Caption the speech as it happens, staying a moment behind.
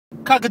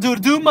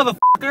cock-a-doodle-doo,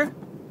 motherfucker.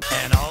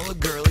 And all the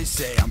girlies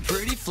say I'm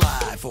pretty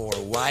fly for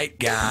a white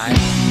guy.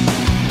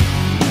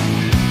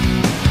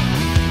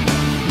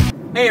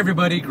 Hey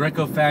everybody,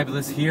 Greco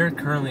Fabulous here,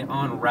 currently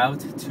en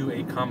route to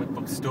a comic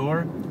book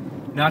store.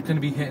 Not going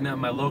to be hitting up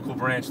my local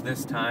branch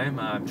this time.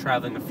 I'm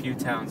traveling a few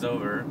towns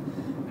over,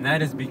 and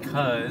that is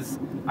because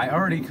I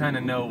already kind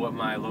of know what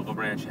my local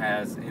branch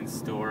has in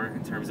store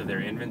in terms of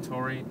their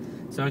inventory.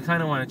 So I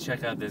kind of want to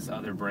check out this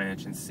other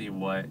branch and see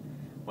what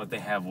they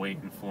have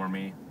waiting for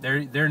me.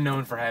 They're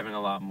known for having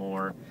a lot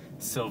more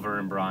silver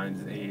and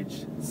bronze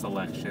age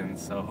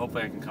selections, so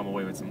hopefully I can come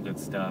away with some good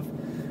stuff.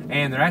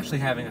 And they're actually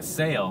having a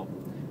sale.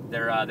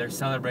 They're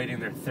celebrating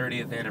their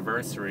 30th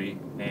anniversary,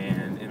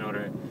 and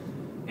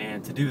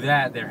to do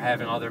that, they're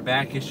having all their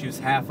back issues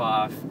half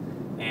off,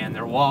 and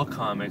their wall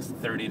comics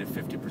 30 to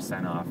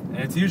 50% off. And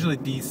it's usually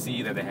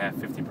DC that they have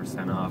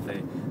 50% off.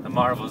 The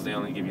Marvels, they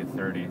only give you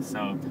 30.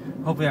 So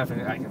hopefully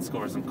I can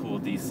score some cool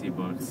DC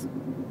books.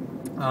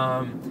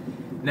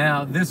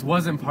 Now, this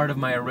wasn't part of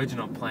my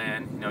original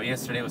plan. You know,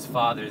 yesterday was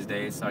Father's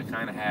Day, so I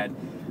kind of had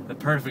the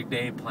perfect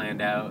day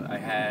planned out.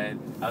 I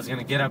was going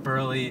to get up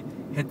early,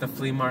 hit the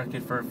flea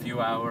market for a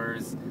few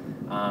hours.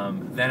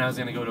 Then I was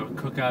going to go to a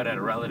cookout at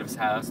a relative's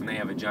house, and they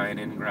have a giant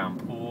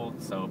in-ground pool,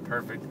 so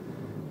perfect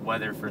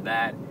weather for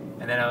that.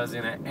 And then I was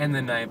going to end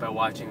the night by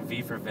watching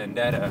V for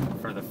Vendetta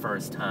for the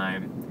first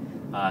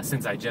time,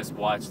 since I just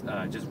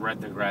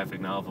read the graphic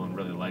novel and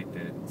really liked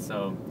it.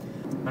 So,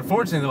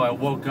 unfortunately though, I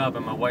woke up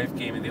and my wife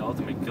gave me the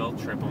ultimate guilt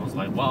trip and was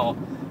like, well,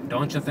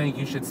 don't you think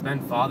you should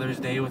spend Father's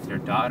Day with your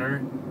daughter?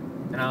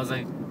 And I was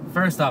like,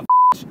 first off,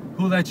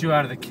 who let you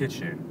out of the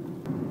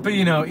kitchen? But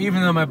you know,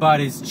 even though my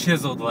body's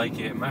chiseled like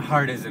it, my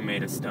heart isn't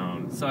made of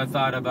stone. So I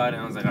thought about it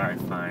and I was like,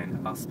 alright, fine,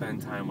 I'll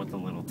spend time with the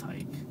little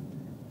tyke.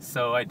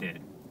 So I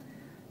did.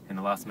 And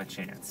I lost my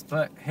chance.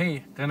 But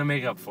hey, gonna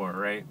make up for it,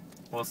 right?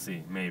 We'll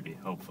see, maybe,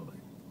 hopefully.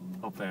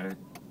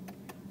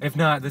 If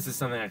not, this is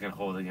something I can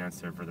hold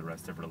against her for the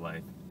rest of her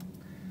life.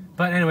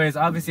 But anyways,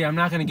 obviously I'm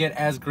not going to get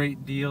as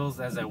great deals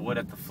as I would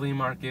at the flea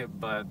market,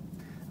 but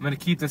I'm going to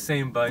keep the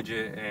same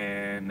budget,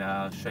 and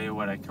I'll show you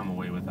what I come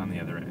away with on the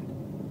other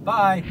end.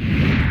 Bye!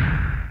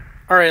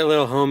 Alright,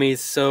 little homies,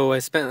 so I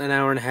spent an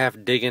hour and a half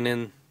digging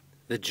in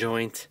the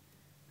joint.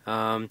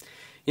 You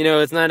know,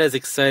 it's not as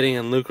exciting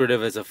and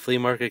lucrative as a flea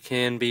market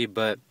can be,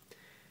 but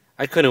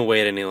I couldn't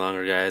wait any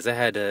longer, guys. I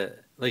had to...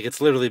 Like,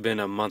 it's literally been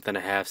a month and a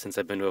half since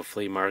I've been to a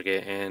flea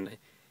market, and,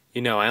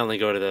 you know, I only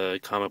go to the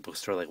comic book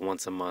store, like,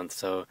 once a month,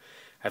 so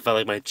I felt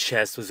like my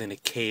chest was going to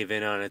cave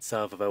in on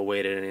itself if I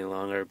waited any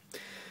longer.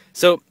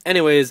 So,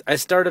 anyways, I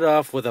started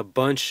off with a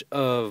bunch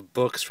of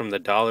books from the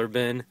dollar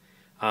bin,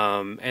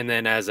 and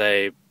then as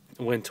I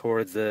went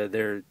towards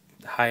their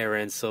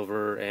higher-end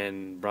silver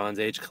and bronze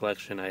age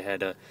collection, I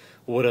had to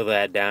whittle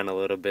that down a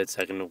little bit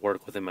so I can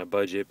work within my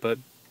budget. But,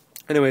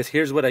 anyways,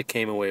 here's what I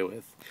came away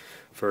with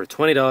for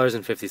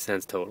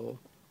 $20.50 total.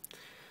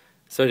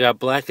 So I got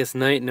Blackest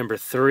Night number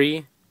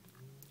 3,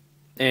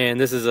 and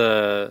this is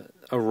a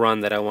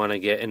run that I want to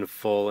get in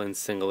full in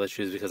single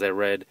issues because I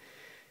read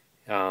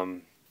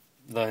the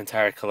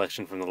entire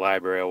collection from the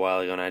library a while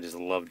ago and I just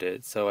loved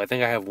it. So I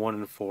think I have 1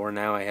 and 4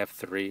 now. I have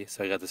 3,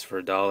 so I got this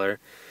for $1.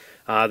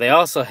 They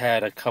also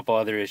had a couple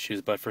other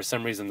issues, but for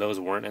some reason those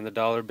weren't in the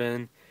dollar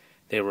bin.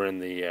 They were in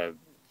the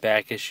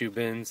back issue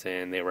bins,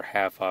 and they were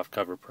half off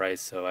cover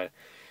price, so it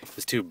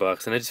was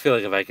 $2, and I just feel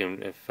like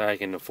if I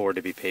can afford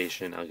to be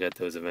patient, I'll get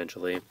those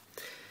eventually.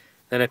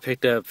 Then I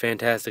picked up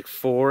Fantastic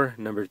Four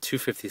number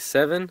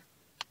 257.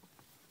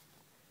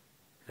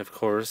 Of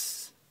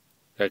course,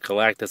 got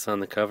Galactus on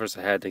the cover,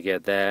 so I had to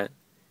get that.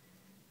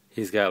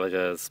 He's got like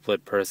a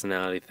split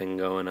personality thing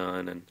going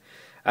on, and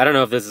I don't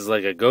know if this is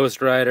like a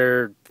Ghost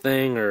Rider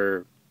thing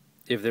or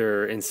if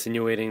they're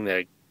insinuating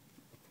that,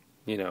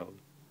 you know,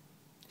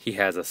 he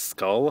has a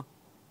skull,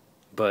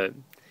 but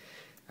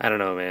I don't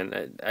know,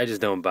 man. I just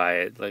don't buy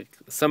it. Like,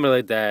 somebody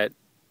like that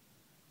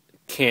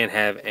can't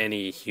have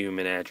any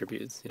human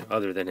attributes, you know,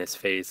 other than his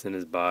face and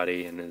his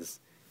body and his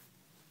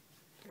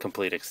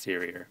complete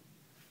exterior.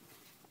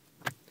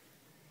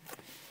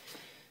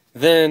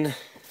 Then,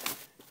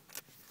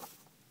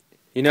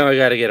 you know, I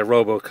gotta get a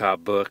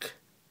RoboCop book.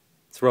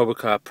 It's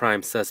RoboCop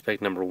Prime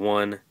Suspect number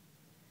 1.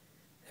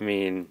 I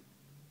mean,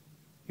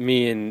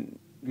 me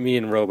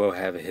and Robo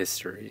have a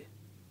history.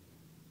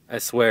 I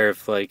swear,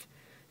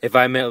 if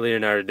I met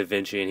Leonardo da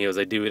Vinci and he was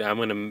like, dude, I'm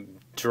gonna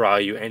draw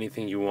you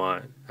anything you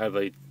want, I'd be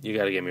like, you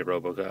gotta get me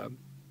RoboCop.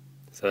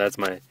 So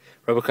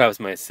RoboCop's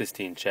my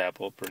Sistine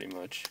Chapel, pretty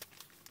much.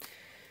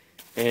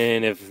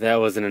 And if that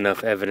wasn't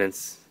enough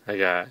evidence, I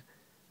got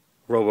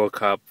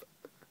RoboCop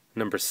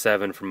number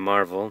 7 from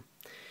Marvel.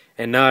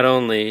 And not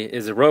only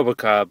is it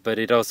RoboCop, but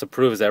it also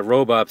proves that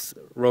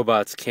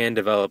robots can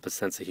develop a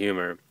sense of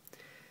humor.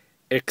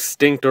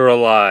 Extinct or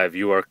alive,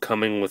 you are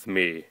coming with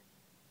me.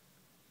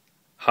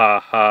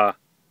 Ha ha,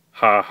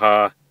 ha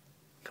ha.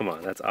 Come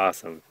on, that's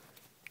awesome.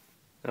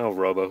 Oh,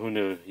 Robo, who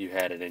knew you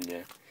had it in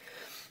you?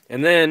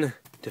 And then,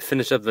 to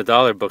finish up the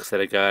dollar books that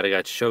I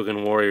got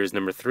Shogun Warriors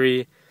number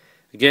 3.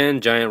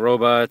 Again, giant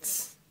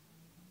robots.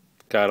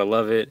 Gotta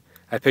love it.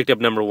 I picked up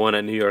number 1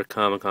 at New York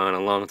Comic Con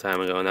a long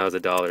time ago, and that was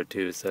 $1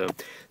 too. So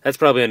that's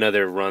probably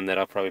another run that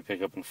I'll probably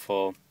pick up in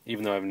full,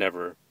 even though I've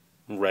never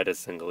read a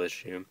single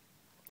issue.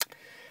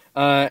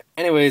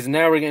 Anyways,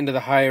 now we're getting to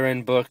the higher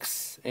end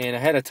books, and I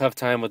had a tough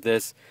time with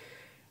this.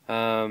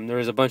 There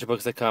was a bunch of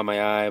books that caught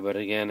my eye, but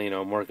again,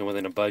 I'm working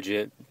within a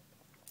budget,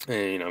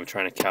 and I'm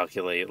trying to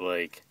calculate,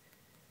 like,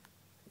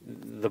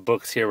 the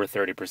books here were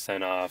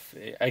 30% off.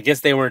 I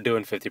guess they weren't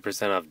doing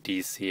 50% off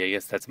DC. I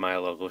guess that's my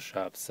local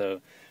shop,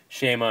 so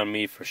shame on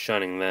me for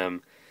shunning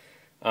them.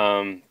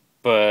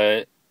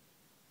 But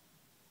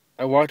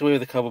I walked away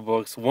with a couple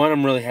books. One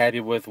I'm really happy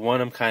with.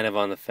 One I'm kind of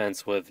on the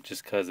fence with,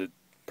 just because it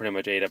pretty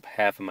much ate up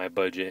half of my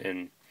budget,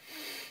 and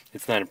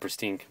it's not in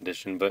pristine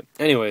condition. But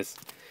anyways,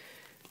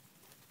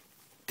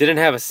 didn't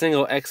have a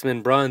single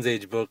X-Men Bronze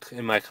Age book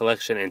in my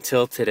collection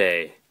until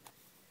today.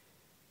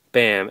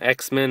 Bam,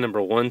 X-Men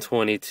number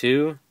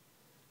 122,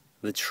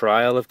 The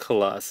Trial of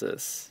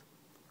Colossus.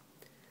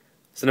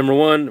 So number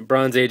 1,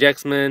 Bronze Age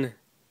X-Men.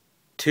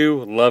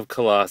 2, Love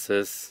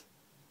Colossus.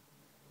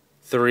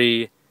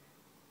 3,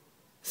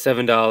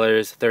 $7,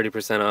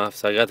 30% off.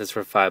 So I got this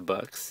for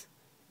 $5.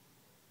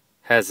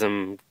 Has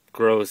some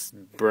gross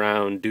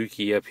brown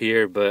dookie up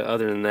here, but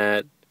other than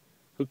that,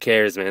 who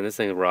cares, man? This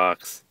thing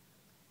rocks.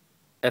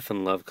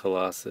 Effing love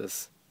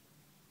Colossus.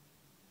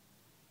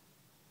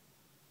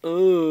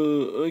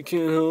 Oh, I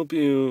can't help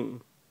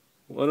you.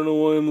 I don't know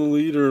why I'm the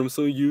leader. I'm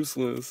so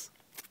useless.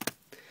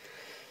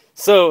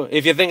 So,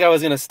 if you think I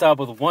was going to stop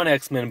with one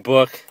X-Men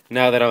book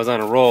now that I was on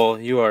a roll,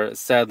 you are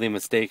sadly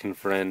mistaken,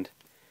 friend.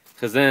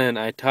 Because then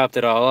I topped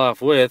it all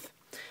off with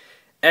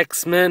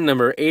X-Men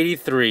number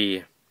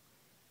 83.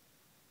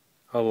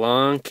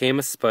 Along Came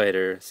a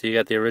Spider. So you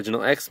got the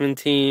original X-Men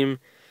team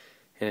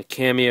and a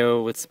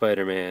cameo with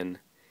Spider-Man.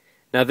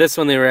 Now this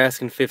one they were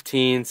asking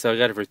 $15, so I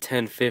got it for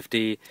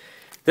 $10.50.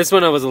 This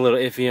one I was a little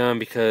iffy on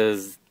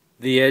because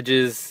the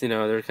edges,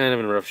 they're kind of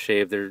in rough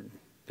shape. They're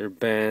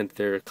bent,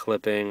 they're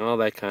clipping, all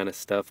that kind of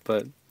stuff.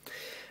 But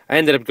I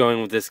ended up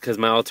going with this because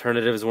my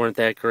alternatives weren't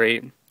that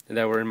great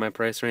that were in my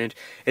price range.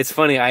 It's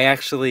funny, I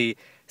actually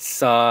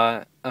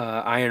saw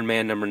Iron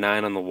Man number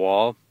 9 on the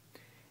wall.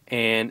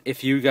 And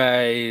if you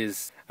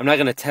guys, I'm not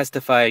going to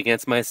testify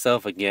against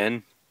myself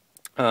again,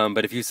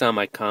 but if you saw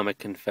my comic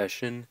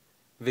confession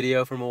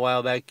video from a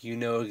while back, you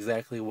know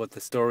exactly what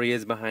the story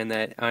is behind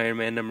that Iron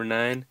Man number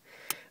 9.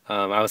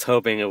 I was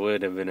hoping it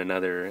would have been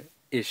another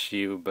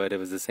issue, but it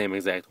was the same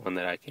exact one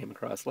that I came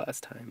across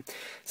last time.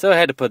 So I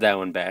had to put that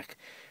one back.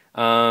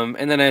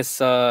 And then I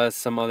saw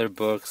some other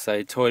books.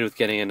 I toyed with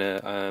getting an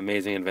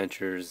Amazing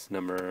Adventures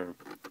number,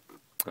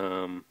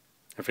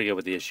 I forget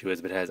what the issue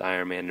is, but it has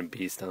Iron Man and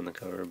Beast on the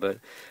cover, but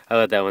I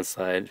let that one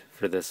slide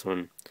for this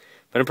one.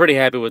 But I'm pretty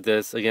happy with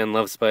this. Again,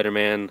 love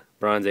Spider-Man,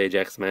 Bronze Age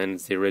X-Men,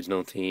 it's the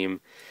original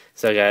team.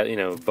 So I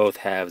got, both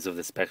halves of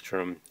the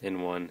spectrum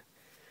in one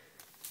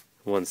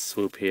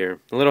swoop here.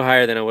 A little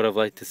higher than I would have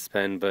liked to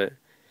spend, but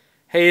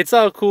hey, it's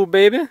all cool,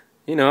 baby.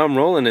 I'm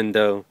rolling in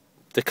dough.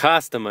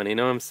 DaCosta money, you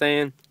know what I'm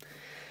saying?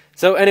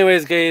 So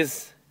anyways,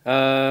 guys,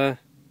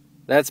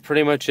 that's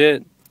pretty much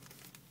it.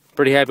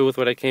 Pretty happy with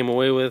what I came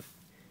away with.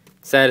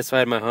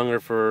 Satisfied my hunger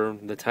for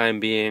the time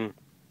being.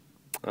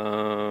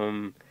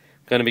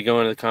 Going to be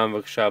going to the comic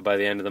book shop by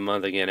the end of the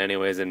month again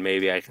anyways, and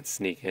maybe I can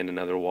sneak in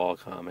another wall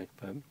comic,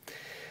 but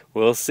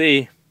we'll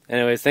see.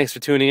 Anyways, thanks for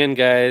tuning in,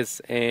 guys,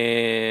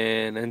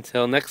 and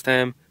until next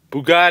time,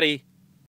 Bugatti!